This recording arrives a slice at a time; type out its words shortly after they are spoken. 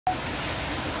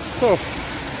So,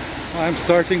 I'm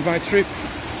starting my trip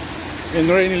in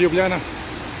rainy Ljubljana,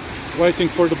 waiting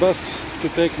for the bus to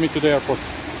take me to the airport.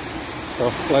 So,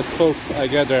 let's hope I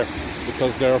get there,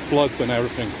 because there are floods and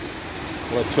everything.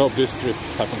 Let's hope this trip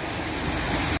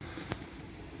happens.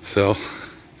 So,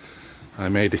 I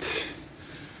made it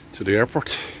to the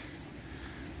airport.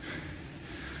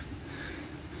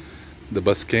 The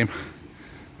bus came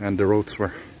and the roads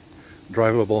were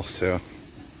drivable, so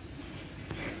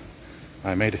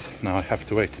I made it. Now I have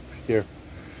to wait here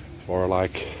for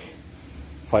like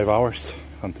 5 hours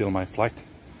until my flight.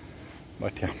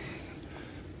 But yeah,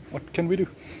 what can we do?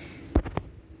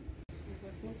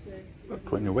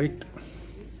 But when you wait,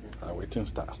 I wait in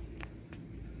style.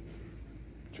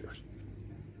 Cheers.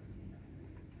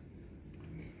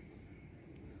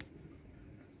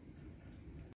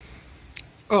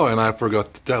 Oh, and I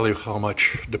forgot to tell you how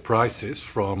much the price is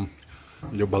from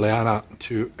Ljubljana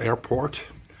to airport.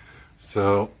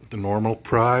 So the normal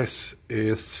price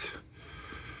is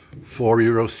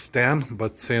 €4.10,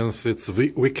 but since it's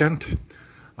weekend,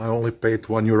 I only paid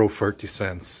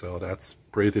 €1.30, so that's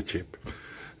pretty cheap.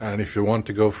 And if you want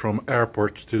to go from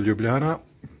airport to Ljubljana,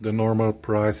 the normal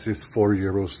price is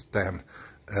 €4.10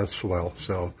 as well.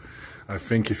 So I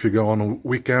think if you go on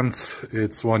weekends,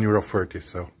 it's €1.30.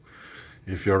 So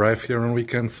if you arrive here on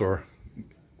weekends or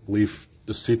leave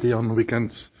the city on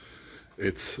weekends,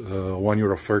 it's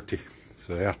 €1.30.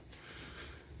 So yeah,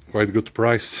 quite good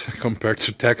price compared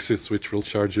to taxis, which will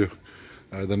charge you,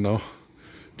 I don't know,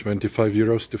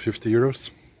 €25 to €50.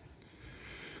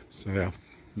 So yeah,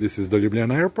 this is the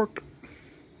Ljubljana airport.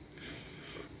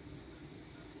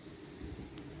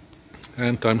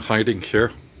 And I'm hiding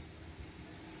here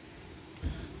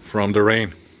from the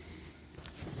rain.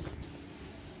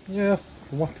 Yeah,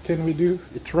 what can we do?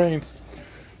 It rains.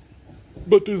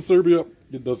 But in Serbia,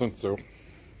 it doesn't, so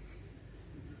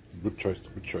good choice,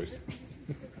 good choice.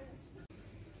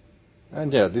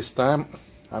 And yeah, this time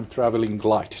I'm traveling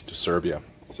light to Serbia.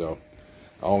 So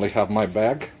I only have my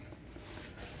bag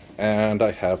and I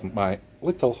have my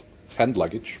little hand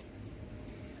luggage.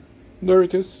 There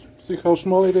it is. See how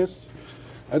small it is?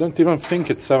 I don't even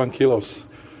think it's 7 kilos,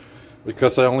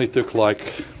 because I only took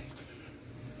like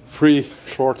 3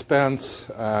 short pants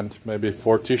and maybe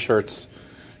 4 t-shirts,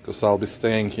 because I'll be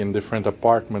staying in different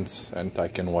apartments and I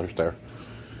can wash there.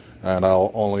 And I'll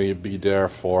only be there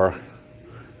for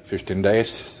 15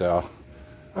 days, so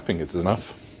I think it's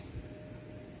enough.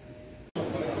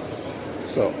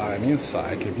 So I'm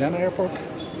inside Ljubljana airport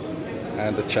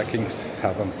and the check-ins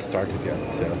haven't started yet,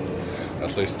 so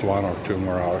at least 1 or 2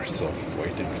 more hours of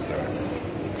waiting. So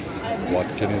what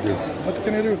can you do? What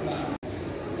can you do?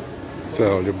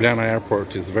 So Ljubljana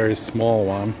airport is a very small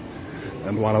one,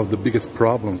 and one of the biggest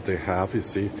problems they have, you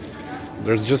see,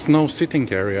 there's just no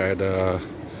sitting area at the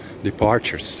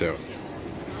departures. So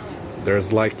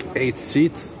there's like 8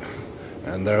 seats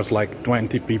and there's like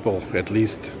 20 people at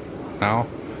least now,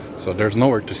 so there's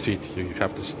nowhere to sit. You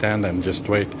have to stand and just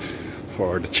wait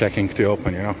for the checking to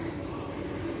open, you know.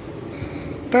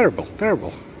 Terrible,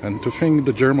 terrible. And to think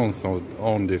the Germans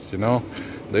own this, you know,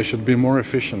 they should be more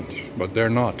efficient, but they're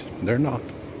not. They're not.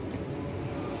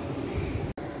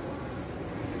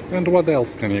 And what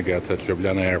else can you get at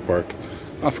Ljubljana airport?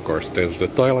 Of course, there's the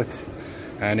toilet,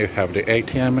 and you have the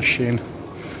ATM machine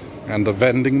and the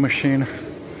vending machine,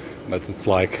 but it's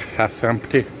like half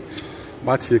empty.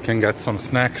 But you can get some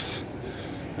snacks,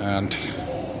 and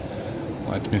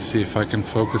let me see if I can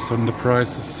focus on the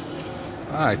prices.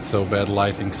 It's so bad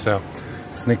lighting. So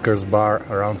Snickers bar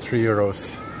around €3.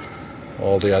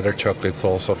 All the other chocolates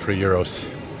also €3.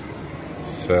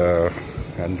 So,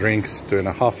 and drinks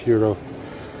 €2.50.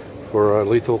 For a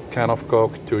little can of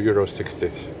Coke,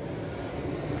 €2.60.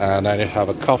 And then you have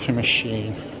a coffee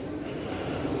machine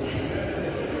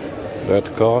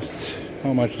that costs,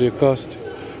 how much do you cost?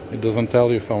 It doesn't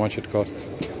tell you how much it costs.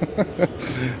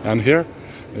 And here,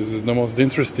 this is the most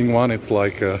interesting one. It's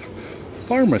like a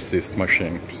pharmacist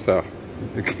machine, so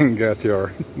you can get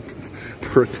your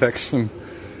protection,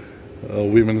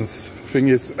 women's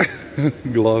thingies,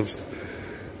 gloves,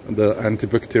 the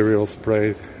antibacterial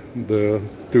spray, the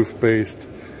toothpaste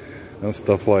and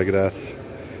stuff like that,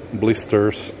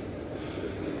 blisters,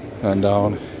 and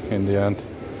down in the end,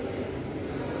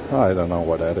 I don't know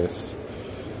what that is,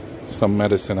 some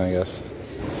medicine, I guess.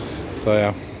 So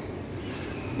yeah,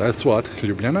 that's what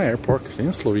Ljubljana airport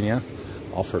in Slovenia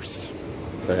offers.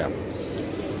 So yeah,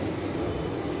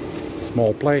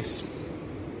 small place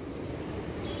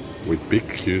with big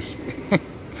queues.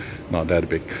 Not that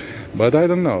big, but I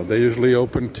don't know, they usually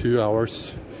open 2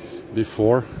 hours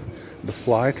before the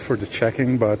flight for the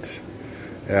checking, but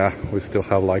yeah, we still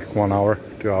have like 1 hour,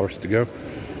 2 hours to go.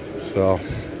 So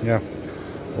yeah,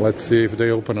 let's see if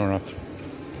they open or not.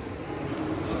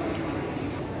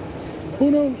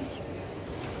 Who knows?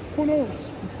 Who knows?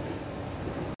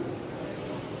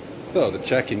 So the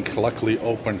check-in luckily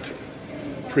opened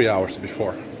 3 hours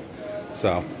before.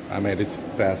 So I made it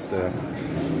past the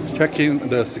check-in,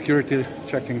 the security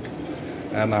checking,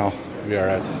 and now we are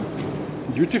at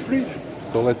duty free.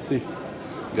 So let's see,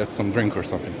 get some drink or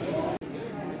something.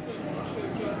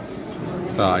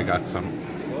 So I got some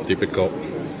typical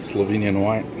Slovenian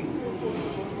wine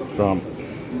from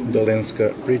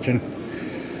Dolenska region.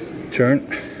 Turn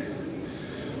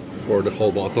for the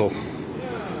whole bottle.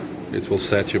 It will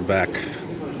set you back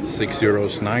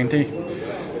 €6.90,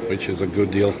 which is a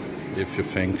good deal if you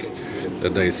think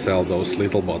that they sell those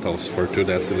little bottles for 2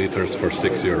 deciliters for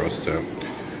 €6. So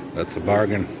that's a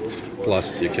bargain.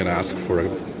 Plus you can ask for a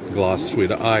glass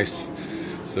with ice,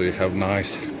 so you have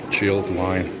nice chilled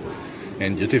wine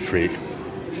and duty free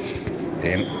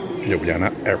in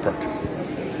Ljubljana airport.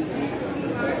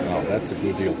 Oh, that's a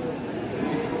good deal.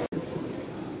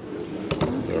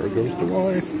 There goes the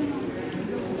wine.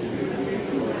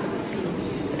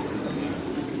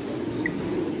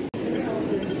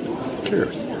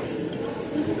 Cheers.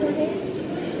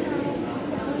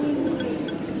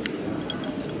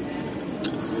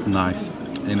 Nice,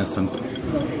 innocent,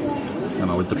 and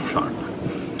a little sharp,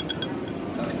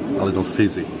 a little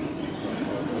fizzy.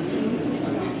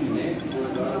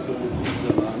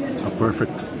 A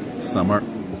perfect summer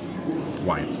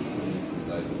wine.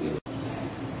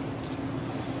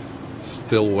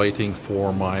 Still waiting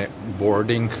for my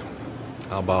boarding,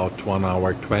 about 1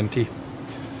 hour 20.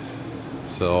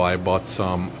 So I bought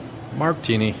some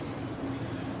martini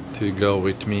to go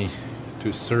with me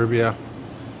to Serbia,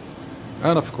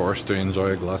 and of course to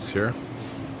enjoy a glass here.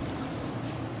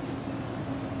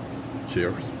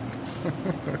 Cheers.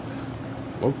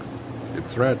 Look,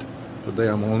 it's red. Today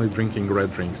I'm only drinking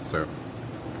red drinks, so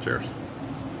cheers.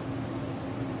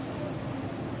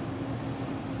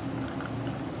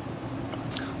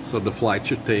 So the flight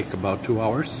should take about 2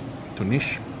 hours to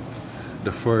Niš,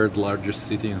 the 3rd largest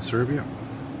city in Serbia.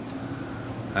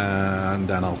 And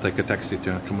then I'll take a taxi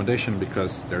to accommodation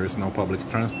because there is no public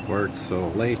transport so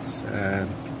late, and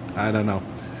I don't know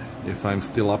if I'm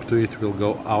still up to it. We'll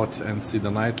go out and see the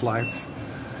nightlife.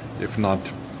 If not,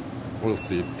 we'll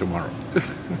see it tomorrow.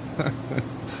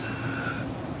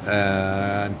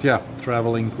 And yeah,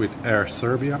 traveling with Air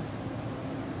Serbia.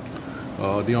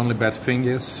 The only bad thing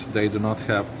is they do not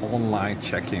have online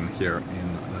check-in here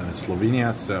in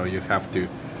Slovenia, so you have to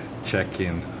check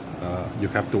in. You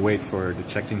have to wait for the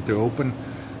check-in to open,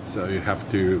 so you have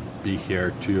to be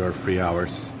here 2 or 3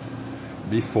 hours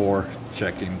before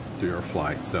checking to your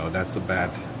flight. So that's a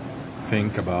bad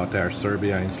thing about Air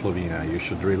Serbia in Slovenia. You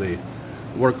should really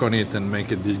work on it and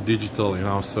make it digital, you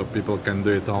know, so people can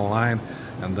do it online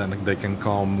and then they can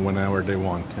come whenever they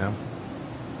want. Yeah.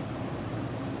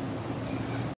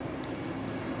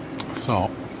 So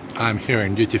I'm here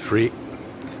in duty free,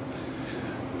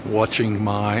 watching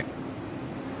my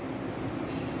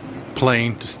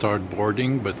plane to start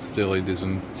boarding, but still it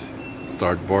doesn't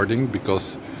start boarding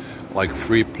because like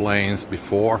 3 planes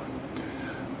before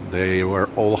they were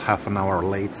all half an hour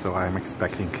late, so I'm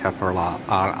expecting half an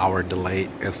hour delay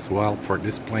as well for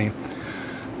this plane.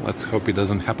 Let's hope it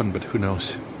doesn't happen, but who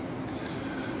knows.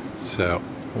 So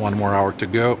 1 more hour to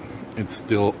go. It's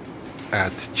still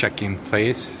at check-in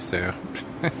phase, so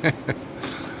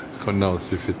who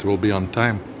knows if it will be on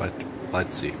time, but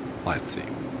let's see.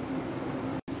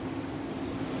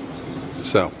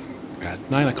 So at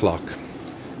 9 o'clock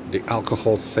the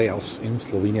alcohol sales in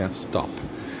Slovenia stop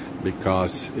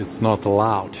because it's not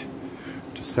allowed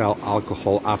to sell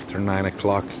alcohol after 9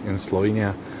 o'clock in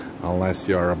Slovenia unless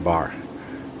you're a bar.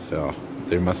 So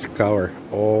they must cover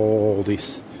all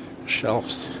these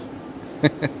shelves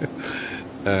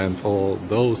and all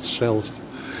those shelves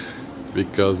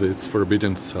because it's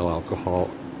forbidden to sell alcohol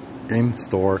in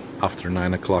store after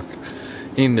 9 o'clock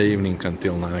in the evening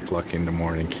until 9 o'clock in the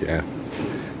morning. Yeah,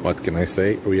 what can I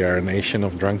say? We are a nation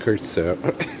of drunkards, so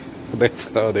that's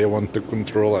how they want to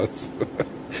control us.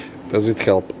 Does it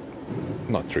help?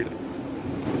 Not really.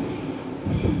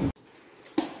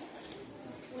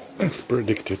 As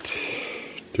predicted,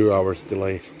 2 hours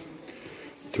delay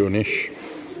to Niš.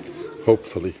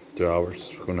 Hopefully 2 hours,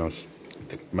 who knows,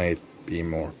 it may be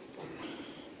more,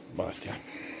 but yeah,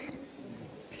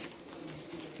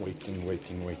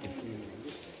 waiting.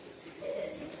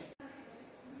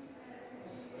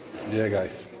 Yeah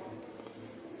guys,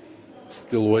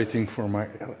 still waiting for my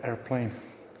airplane.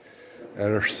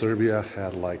 Air Serbia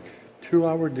had like 2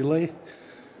 hour delay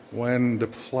when the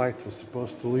flight was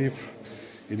supposed to leave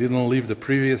He didn't leave the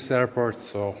previous airport,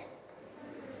 so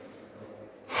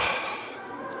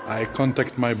I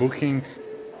contact my booking.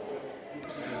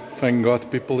 Thank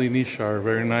God people in Niš are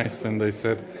very nice, and they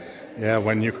said, yeah,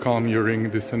 when you come you ring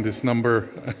this and this number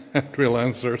and we'll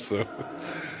answer, so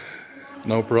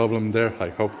no problem there. I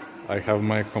hope I have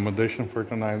my accommodation for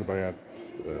tonight, but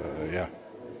yeah,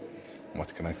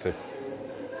 what can I say?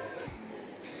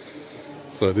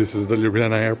 So this is the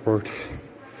Ljubljana airport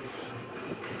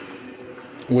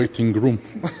waiting room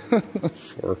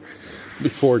for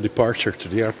before departure to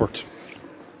the airport.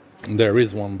 There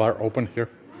is one bar open here,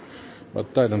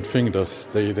 but I don't think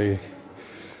they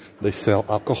sell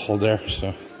alcohol there,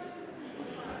 so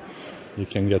you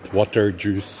can get water,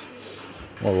 juice,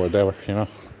 or whatever, you know.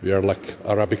 We are like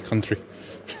Arabic country.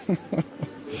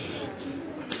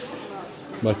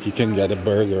 But you can get a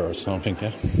burger or something,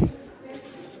 yeah.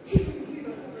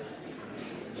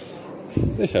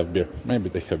 They have beer, maybe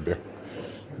they have beer,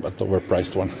 but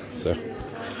overpriced one, so.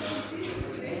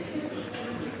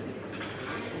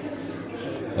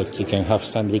 Like you can have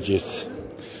sandwiches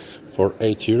for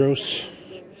 8 euros,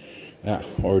 yeah,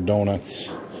 or donuts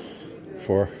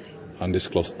for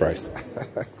undisclosed price.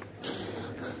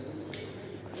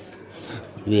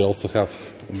 We also have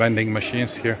vending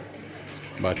machines here,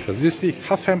 but as you see,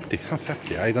 half empty, half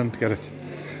empty. I don't get it.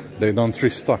 They don't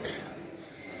restock.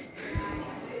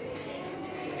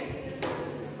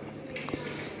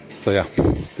 So yeah,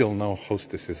 still no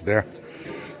hostesses there.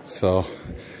 So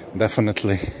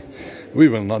definitely we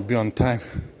will not be on time.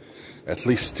 At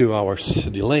least 2 hours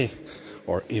delay,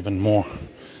 or even more,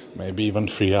 maybe even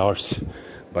 3 hours.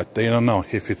 But they don't know.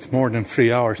 If it's more than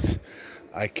 3 hours,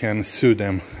 I can sue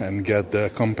them and get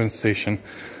the compensation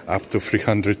up to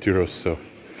 300 euros. So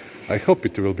I hope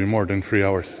it will be more than 3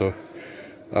 hours. So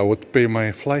I would pay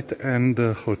my flight and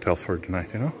the hotel for the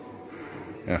night, you know?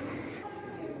 Yeah.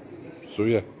 So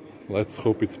yeah, let's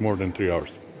hope it's more than 3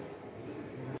 hours.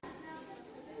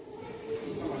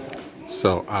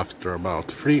 So after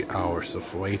about 3 hours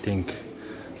of waiting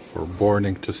for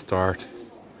boarding to start,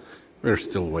 we're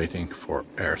still waiting for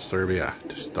Air Serbia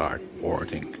to start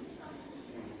boarding.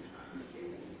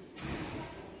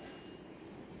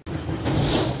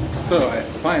 So I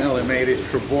finally made it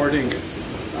through boarding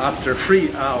after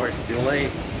 3 hours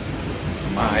delay.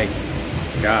 My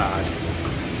God.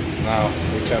 Now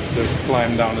we have to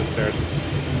climb down the stairs.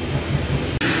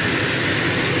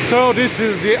 So this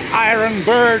is the Iron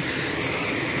Bird.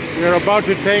 We're about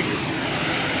to take.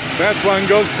 That one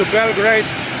goes to Belgrade.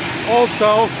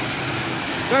 Also,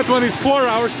 that one is 4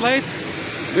 hours late.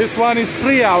 This one is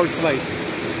 3 hours late.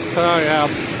 So yeah,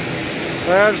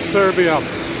 Air Serbia.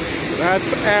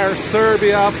 That's Air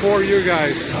Serbia for you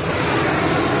guys.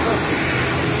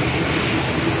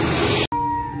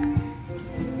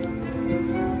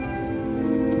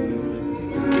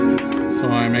 So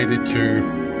I made it to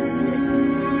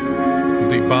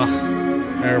the Bach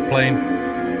airplane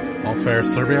of Air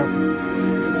Serbia.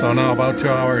 So now about 2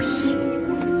 hours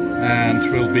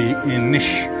and we'll be in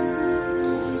Niš.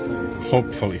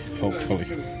 Hopefully,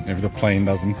 if the plane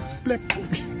doesn't blip.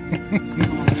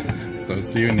 So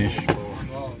see you in Niš.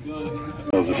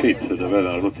 Of the feet, the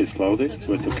weather route is cloudy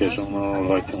with occasional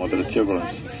light to moderate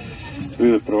turbulence.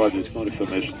 We will provide you with more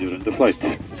information during the flight.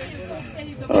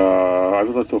 I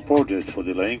would like to apologize for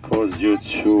delaying caused due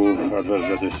to adverse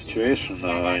weather situation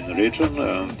in the region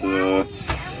and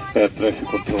air traffic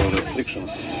control restrictions.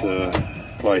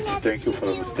 Flight. Thank you for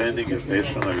understanding and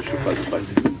patience. I wish you a pleasant flight.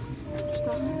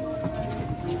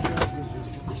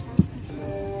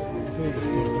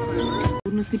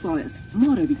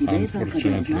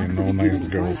 Unfortunately, no nice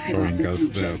girl showing us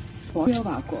the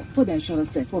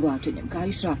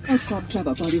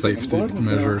safety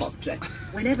measures.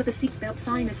 Whenever the seatbelt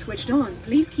sign is switched on,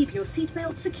 please keep your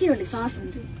seatbelt securely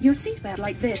fastened. Your seatbelt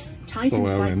like this, tightened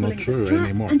by pulling the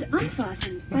strap and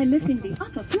unfastened by lifting the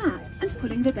upper flap and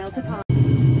pulling the belt apart.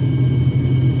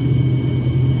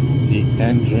 The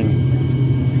engine,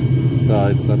 so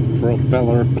it's a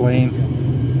propeller plane,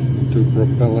 2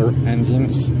 propeller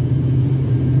engines.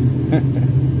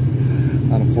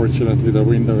 Unfortunately the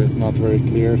window is not very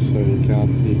clear, so you cannot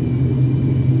see.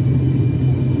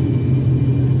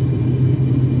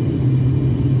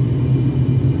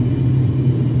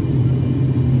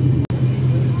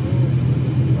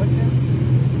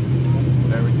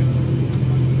 There we go.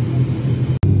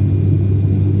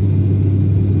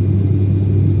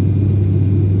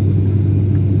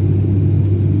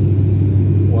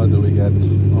 What do we get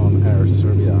on Air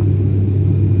Serbia?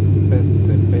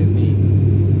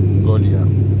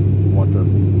 Water.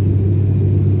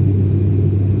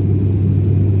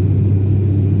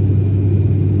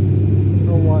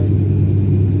 No wine,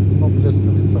 no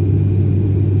biscuits.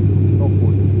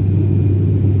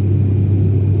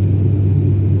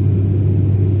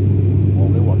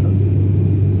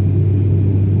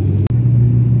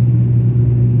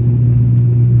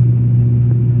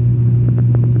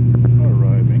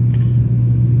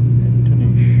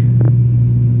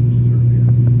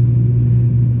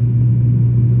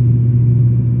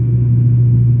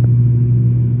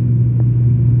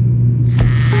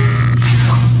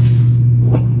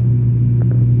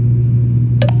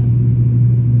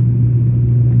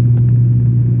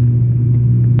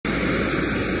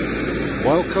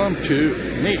 Welcome to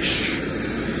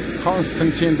Niš,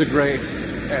 Constantine the Great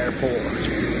Airport.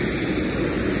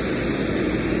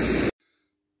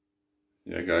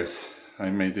 Yeah guys, I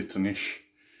made it to Niš,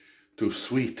 to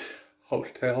Sweet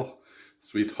Hotel,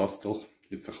 Sweet Hostel.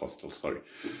 It's a hostel, sorry.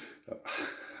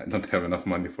 I don't have enough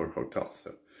money for hotels,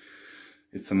 so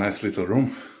it's a nice little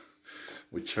room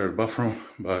with shared bathroom,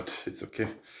 but it's okay.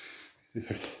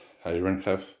 I even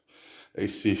have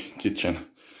AC kitchen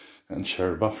and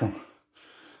shared bathroom.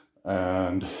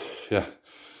 And yeah,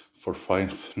 for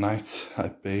 5 nights I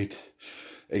paid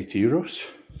 80 euros,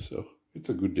 so it's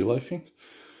a good deal, I think.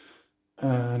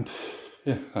 And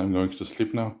yeah, I'm going to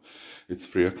sleep now. It's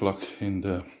 3 o'clock in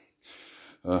the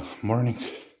morning.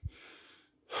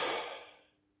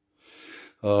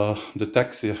 The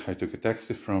taxi, I took a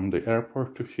taxi from the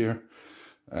airport to here,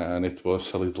 and it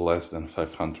was a little less than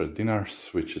 500 dinars,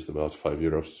 which is about 5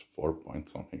 euros, 4 point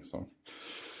something.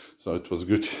 So it was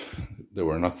good. They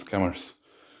were not scammers.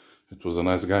 It was a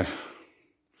nice guy.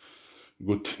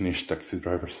 Good Niš taxi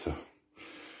driver. So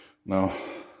now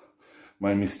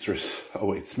my mistress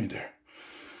awaits me there.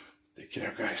 Take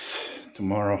care, guys.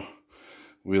 Tomorrow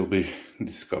we'll be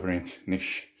discovering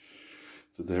Niš.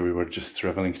 Today we were just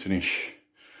traveling to Niš.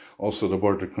 Also the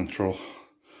border control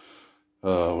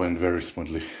went very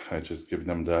smoothly. I just gave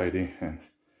them the ID and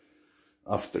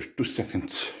after 2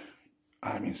 seconds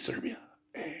I'm in Serbia.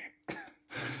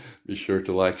 Be sure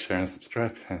to like, share and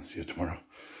subscribe, and see you tomorrow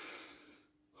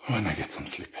when I get some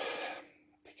sleep.